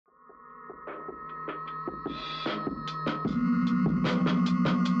What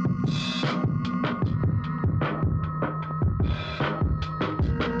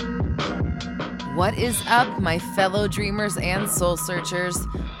is up, my fellow dreamers and soul searchers?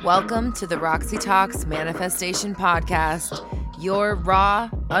 Welcome to the Roxy Talks Manifestation Podcast, your raw,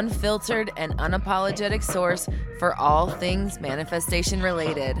 unfiltered, and unapologetic source for all things manifestation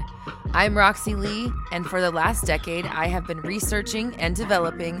related. I'm Roxy Lee, and for the last decade, I have been researching and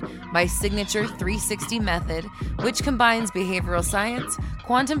developing my signature 360 method, which combines behavioral science,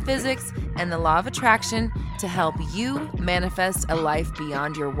 quantum physics, and the law of attraction to help you manifest a life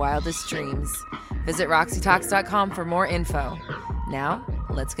beyond your wildest dreams. Visit RoxyTalks.com for more info. Now,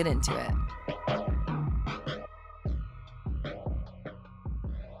 let's get into it.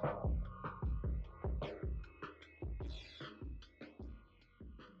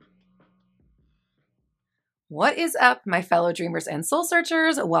 What is up, my fellow dreamers and soul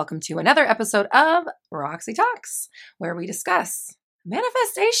searchers? Welcome to another episode of Roxy Talks, where we discuss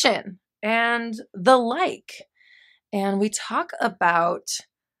manifestation and the like. And we talk about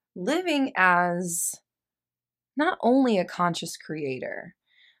living as not only a conscious creator,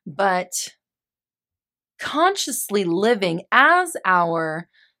 but consciously living as our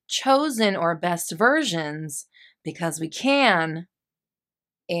chosen or best versions because we can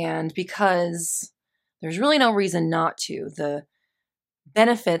and because there's really no reason not to. The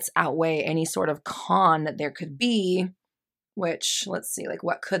benefits outweigh any sort of con that there could be, which, let's see, like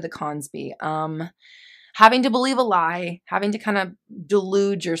what could the cons be? Having to believe a lie, having to kind of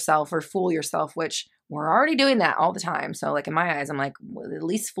delude yourself or fool yourself, which we're already doing that all the time. So like in my eyes, I'm like, well, at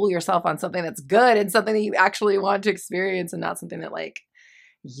least fool yourself on something that's good and something that you actually want to experience and not something that like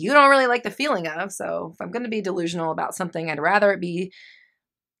you don't really like the feeling of. So if I'm going to be delusional about something, I'd rather it be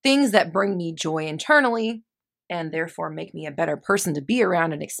things that bring me joy internally and therefore make me a better person to be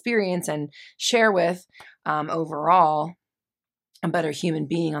around and experience and share with, overall, a better human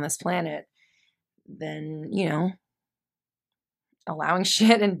being on this planet than, allowing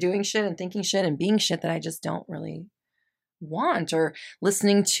shit and doing shit and thinking shit and being shit that I just don't really want, or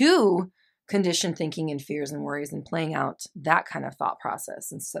listening to conditioned thinking and fears and worries and playing out that kind of thought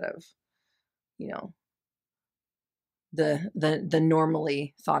process instead of, the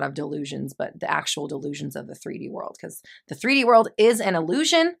normally thought of delusions, but the actual delusions of the 3D world, because the 3D world is an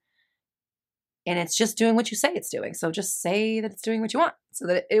illusion and it's just doing what you say it's doing. So just say that it's doing what you want so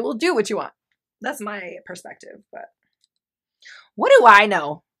that it will do what you want. That's my perspective. But what do I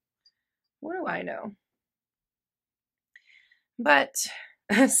know? What do I know? But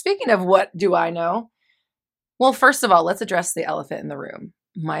speaking of what do I know? Well, first of all, let's address the elephant in the room.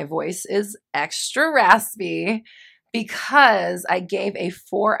 My voice is extra raspy because I gave a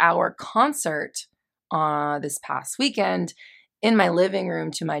 4-hour concert this past weekend in my living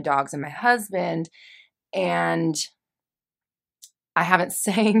room to my dogs and my husband. And I haven't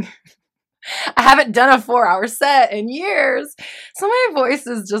I haven't done a 4-hour set in years. So my voice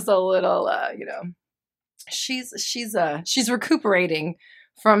is just a little, she's recuperating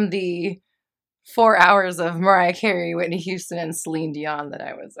from the 4 hours of Mariah Carey, Whitney Houston, and Celine Dion that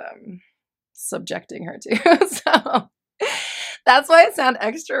I was subjecting her to. So that's why it sounds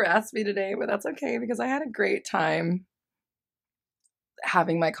extra raspy today, but that's okay because I had a great time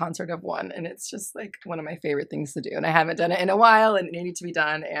having my concert of one, and it's just like one of my favorite things to do, and I haven't done it in a while, and it needed to be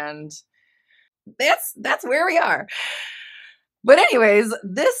done, and that's where we are. But anyways,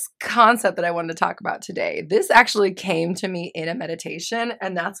 this concept that I wanted to talk about today, this actually came to me in a meditation,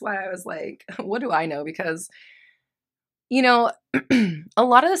 and that's why I was like, what do I know? Because a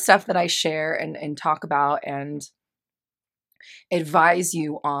lot of the stuff that I share and talk about and advise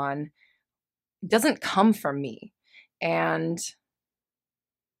you on doesn't come from me. And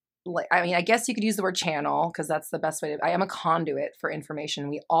I guess you could use the word channel because that's the best way I am a conduit for information.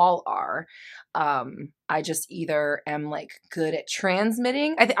 We all are. I just either am like good at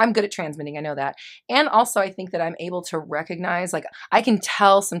transmitting. I'm good at transmitting. I know that. And also I think that I'm able to recognize, like I can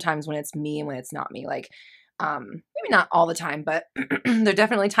tell sometimes when it's me and when it's not me. Like, maybe not all the time, but there are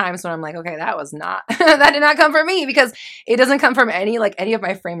definitely times when I'm like, okay, that was not, that did not come from me because it doesn't come from any of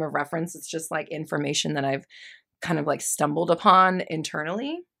my frame of reference. It's just like information that I've kind of like stumbled upon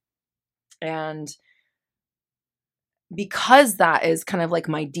internally. And because that is kind of like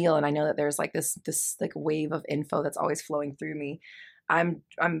my deal, and I know that there's like this like wave of info that's always flowing through me, I'm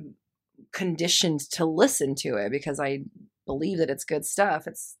conditioned to listen to it because I believe that it's good stuff.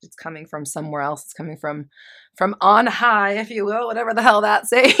 It's coming from somewhere else. It's coming from on high, if you will, whatever the hell that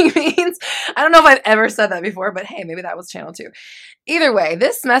saying means. I don't know if I've ever said that before, but hey, maybe that was channel 2. Either way,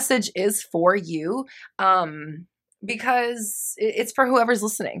 this message is for you because it's for whoever's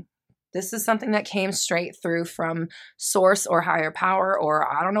listening. This is something that came straight through from source or higher power,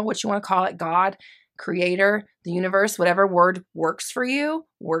 or I don't know what you want to call it, God, creator, the universe, whatever word works for you,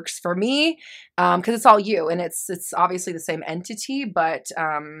 works for me, because it's all you, and it's obviously the same entity, but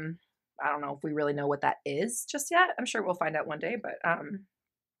I don't know if we really know what that is just yet. I'm sure we'll find out one day, but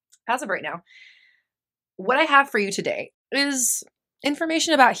as of right now, what I have for you today is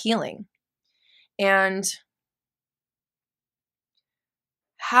information about healing and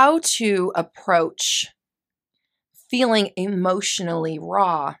how to approach feeling emotionally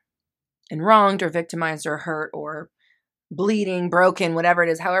raw and wronged or victimized or hurt or bleeding, broken, whatever it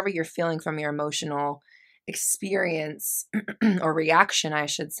is, however you're feeling from your emotional experience or reaction, I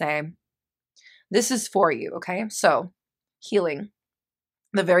should say. This is for you, okay? So, healing.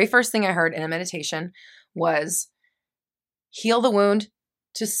 The very first thing I heard in a meditation was heal the wound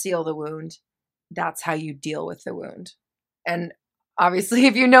to seal the wound. That's how you deal with the wound. And obviously,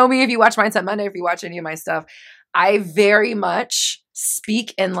 if you know me, if you watch Mindset Monday, if you watch any of my stuff, I very much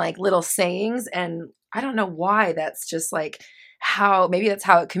speak in like little sayings, and I don't know why. That's just like how, maybe that's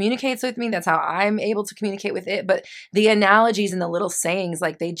how it communicates with me. That's how I'm able to communicate with it. But the analogies and the little sayings,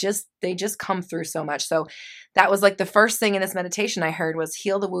 like they just come through so much. So that was like the first thing in this meditation I heard was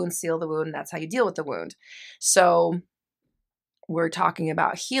heal the wound, seal the wound. That's how you deal with the wound. So we're talking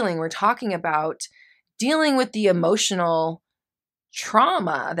about healing. We're talking about dealing with the emotional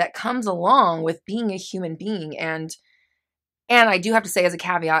trauma that comes along with being a human being. And I do have to say as a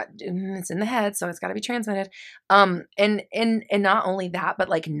caveat, it's in the head, so it's got to be transmitted. And not only that, but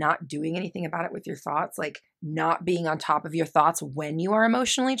like not doing anything about it with your thoughts, like not being on top of your thoughts when you are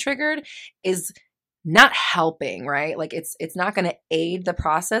emotionally triggered is not helping, right? Like it's not going to aid the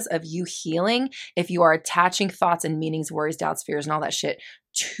process of you healing if you are attaching thoughts and meanings, worries, doubts, fears, and all that shit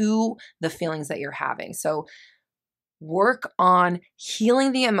to the feelings that you're having. So work on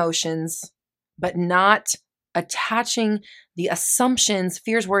healing the emotions, but not attaching the assumptions,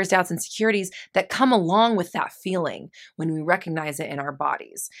 fears, worries, doubts, insecurities that come along with that feeling when we recognize it in our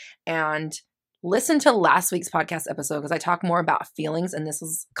bodies. And listen to last week's podcast episode because I talk more about feelings, and this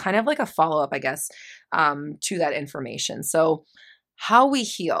is kind of like a follow-up, I guess, to that information. So how we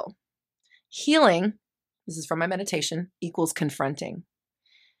heal. Healing, this is from my meditation, equals confronting.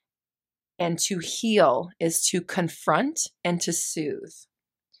 And to heal is to confront and to soothe.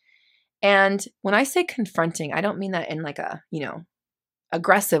 And when I say confronting, I don't mean that in like a,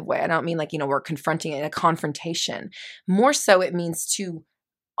 aggressive way. I don't mean like, we're confronting it in a confrontation. More so it means to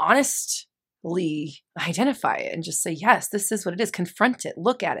honestly identify it and just say, yes, this is what it is. Confront it,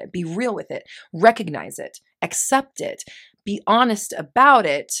 look at it, be real with it, recognize it, accept it, be honest about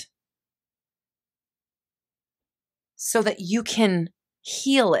it so that you can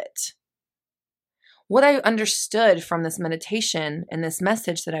heal it. What I understood from this meditation and this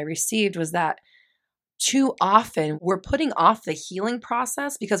message that I received was that too often we're putting off the healing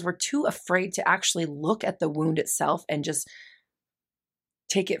process because we're too afraid to actually look at the wound itself and just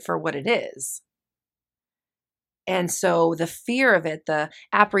take it for what it is. And so the fear of it, the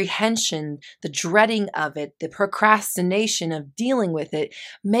apprehension, the dreading of it, the procrastination of dealing with it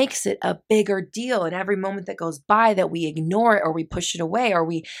makes it a bigger deal. And every moment that goes by that we ignore it or we push it away or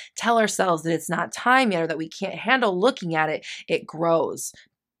we tell ourselves that it's not time yet or that we can't handle looking at it, it grows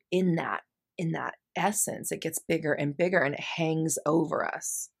in that essence. It gets bigger and bigger and it hangs over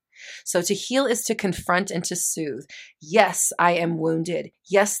us. So to heal is to confront and to soothe. Yes, I am wounded.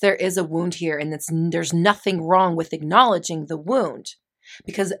 Yes, there is a wound here, and there's nothing wrong with acknowledging the wound.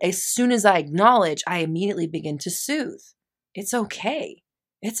 Because as soon as I acknowledge, I immediately begin to soothe. It's okay.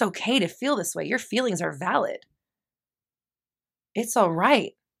 It's okay to feel this way. Your feelings are valid. It's all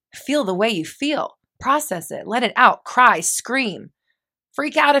right. Feel the way you feel. Process it. Let it out. Cry. Scream.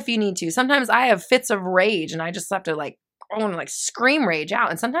 Freak out if you need to. Sometimes I have fits of rage, and I just have to I want to scream rage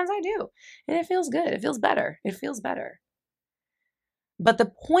out. And sometimes I do. And it feels good. It feels better. It feels better. But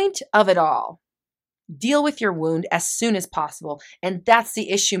the point of it all, deal with your wound as soon as possible. And that's the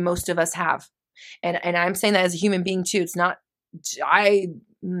issue most of us have. And I'm saying that as a human being too. It's not, I'm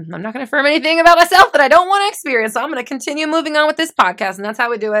not going to affirm anything about myself that I don't want to experience. So I'm going to continue moving on with this podcast. And that's how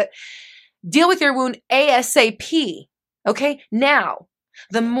we do it. Deal with your wound ASAP. Okay. Now,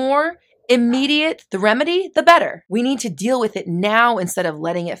 the more immediate the remedy, the better. We need to deal with it now instead of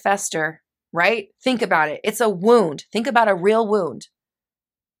letting it fester, right? Think about it. It's a wound. Think about a real wound.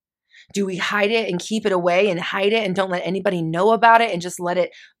 Do we hide it and keep it away and hide it and don't let anybody know about it and just let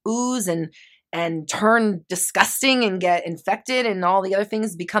it ooze and turn disgusting and get infected and all the other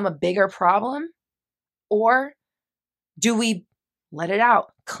things become a bigger problem? Or do we let it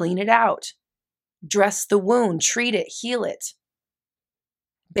out, clean it out, dress the wound, treat it, heal it?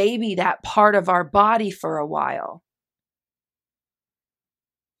 baby that part of our body for a while.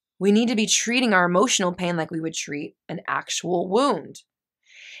 We need to be treating our emotional pain like we would treat an actual wound.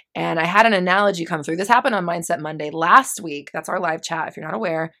 And I had an analogy come through. This happened on Mindset Monday last week. That's our live chat. If you're not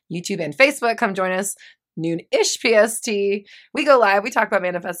aware, YouTube and Facebook, come join us. Noon-ish PST. We go live. We talk about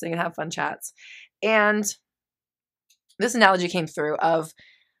manifesting and have fun chats. And this analogy came through of,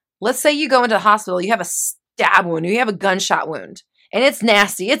 let's say you go into the hospital, you have a stab wound, you have a gunshot wound, and it's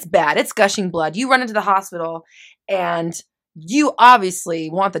nasty, it's bad, it's gushing blood. You run into the hospital and you obviously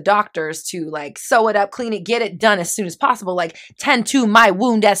want the doctors to like sew it up, clean it, get it done as soon as possible, like tend to my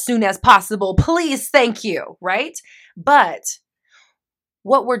wound as soon as possible. Please, thank you, right? But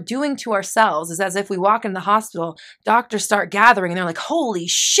what we're doing to ourselves is as if we walk in the hospital, doctors start gathering and they're like, holy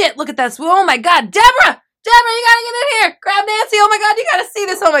shit, look at this. Oh my God, Deborah, you gotta get in here. Grab Nancy. Oh my God, you gotta see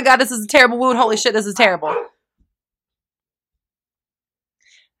this. Oh my God, this is a terrible wound. Holy shit, this is terrible.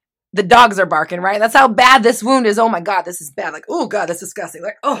 The dogs are barking, right? That's how bad this wound is. Oh my God, this is bad. Like, oh God, that's disgusting.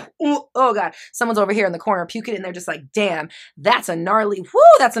 Like, oh God. Someone's over here in the corner puking and they're just like, damn, that's a gnarly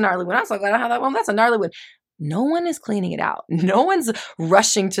wound. I'm so glad I have that one. That's a gnarly wound. No one is cleaning it out. No one's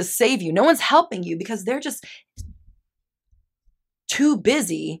rushing to save you. No one's helping you because they're just too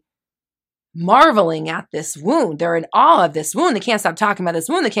busy marveling at this wound. They're in awe of this wound. They can't stop talking about this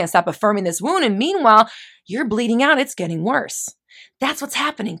wound. They can't stop affirming this wound. And meanwhile, you're bleeding out. It's getting worse. That's what's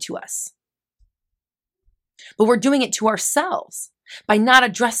happening to us. But we're doing it to ourselves by not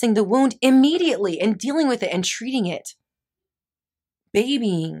addressing the wound immediately and dealing with it and treating it.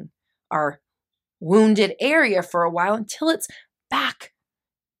 Babying our wounded area for a while until it's back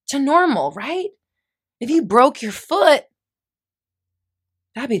to normal, right? If you broke your foot,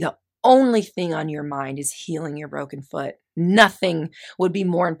 that'd be the only thing on your mind is healing your broken foot. Nothing would be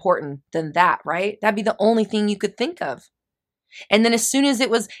more important than that, right? That'd be the only thing you could think of. And then as soon as it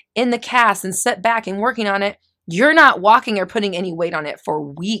was in the cast and set back and working on it, you're not walking or putting any weight on it for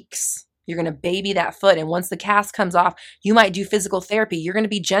weeks. You're going to baby that foot. And once the cast comes off, you might do physical therapy. You're going to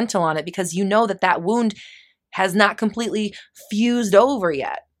be gentle on it because you know that that wound has not completely fused over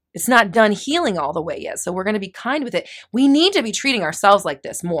yet. It's not done healing all the way yet. So we're going to be kind with it. We need to be treating ourselves like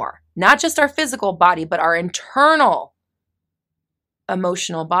this more, not just our physical body, but our internal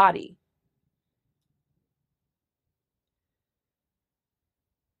emotional body.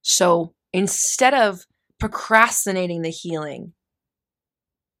 So instead of procrastinating the healing,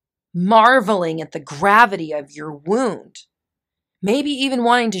 marveling at the gravity of your wound, maybe even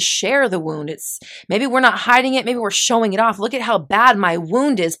wanting to share the wound. Maybe we're not hiding it. Maybe we're showing it off. Look at how bad my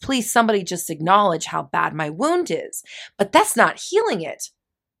wound is. Please, somebody just acknowledge how bad my wound is. But that's not healing it.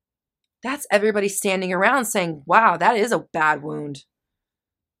 That's everybody standing around saying, wow, that is a bad wound.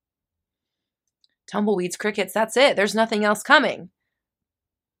 Tumbleweeds, crickets, that's it. There's nothing else coming.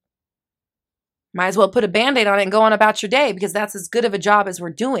 Might as well put a Band-Aid on it and go on about your day because that's as good of a job as we're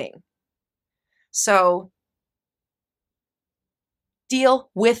doing. So deal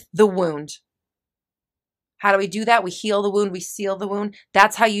with the wound. How do we do that? We heal the wound. We seal the wound.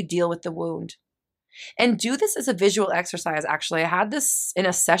 That's how you deal with the wound. And do this as a visual exercise. Actually, I had this in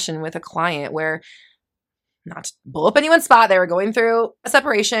a session with a client where, not to blow up anyone's spot, they were going through a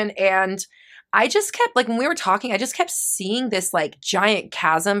separation and I just kept, like when we were talking, I just kept seeing this like giant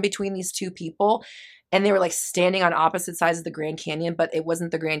chasm between these two people. And they were like standing on opposite sides of the Grand Canyon, but it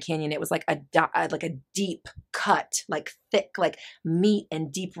wasn't the Grand Canyon. It was like a deep cut, like thick, like meat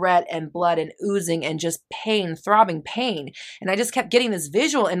and deep red and blood and oozing and just pain, throbbing pain. And I just kept getting this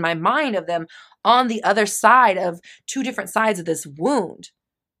visual in my mind of them on the other side of two different sides of this wound,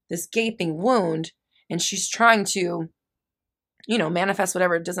 this gaping wound. And she's trying to, manifest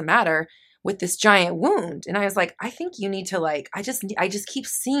whatever, it doesn't matter, with this giant wound. And I was like, I think you need to I just keep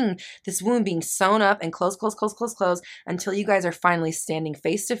seeing this wound being sewn up and close until you guys are finally standing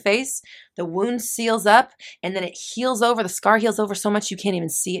face to face. The wound seals up and then it heals over. The scar heals over so much you can't even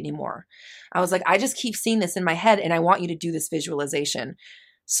see it anymore. I was like, I just keep seeing this in my head and I want you to do this visualization.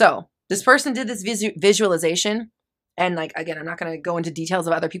 So this person did this visualization. And again, I'm not going to go into details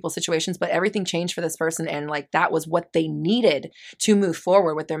of other people's situations, but everything changed for this person. And that was what they needed to move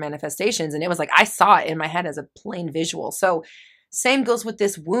forward with their manifestations. And it was I saw it in my head as a plain visual. So same goes with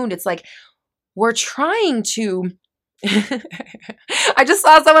this wound. It's we're trying to, I just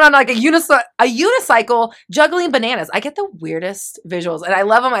saw someone on a unicycle juggling bananas. I get the weirdest visuals and I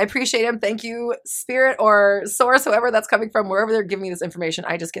love them. I appreciate them. Thank you, spirit or source, whoever that's coming from, wherever they're giving me this information.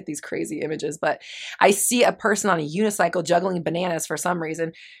 I just get these crazy images, but I see a person on a unicycle juggling bananas for some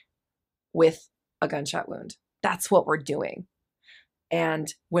reason with a gunshot wound. That's what we're doing.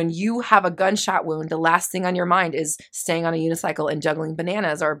 And when you have a gunshot wound, the last thing on your mind is staying on a unicycle and juggling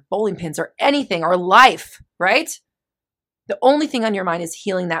bananas or bowling pins or anything or life, right? The only thing on your mind is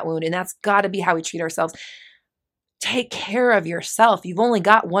healing that wound. And that's got to be how we treat ourselves. Take care of yourself. You've only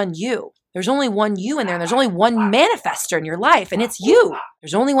got one you. There's only one you in there. And there's only one manifestor in your life, and it's you.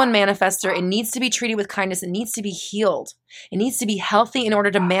 There's only one manifestor. It needs to be treated with kindness. It needs to be healed. It needs to be healthy in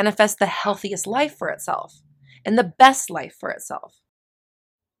order to manifest the healthiest life for itself and the best life for itself.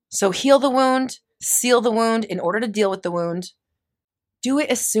 So heal the wound, seal the wound in order to deal with the wound. Do it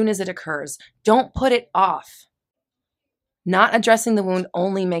as soon as it occurs. Don't put it off. Not addressing the wound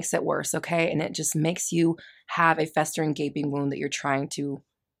only makes it worse, okay? And it just makes you have a festering, gaping wound that you're trying to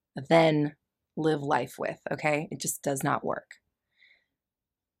then live life with, okay? It just does not work.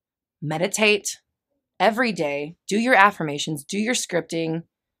 Meditate every day. Do your affirmations. Do your scripting.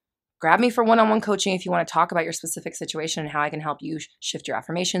 Grab me for one-on-one coaching if you want to talk about your specific situation and how I can help you shift your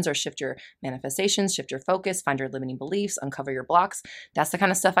affirmations or shift your manifestations, shift your focus, find your limiting beliefs, uncover your blocks. That's the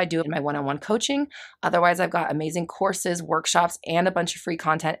kind of stuff I do in my one-on-one coaching. Otherwise, I've got amazing courses, workshops, and a bunch of free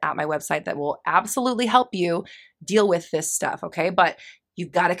content at my website that will absolutely help you deal with this stuff, okay? But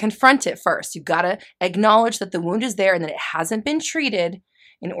you've got to confront it first. You've got to acknowledge that the wound is there and that it hasn't been treated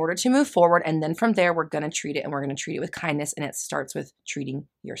in order to move forward. And then from there, we're going to treat it, and we're going to treat it with kindness. And it starts with treating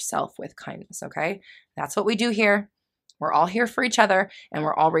yourself with kindness. Okay. That's what we do here. We're all here for each other, and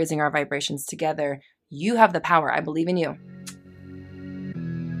we're all raising our vibrations together. You have the power. I believe in you.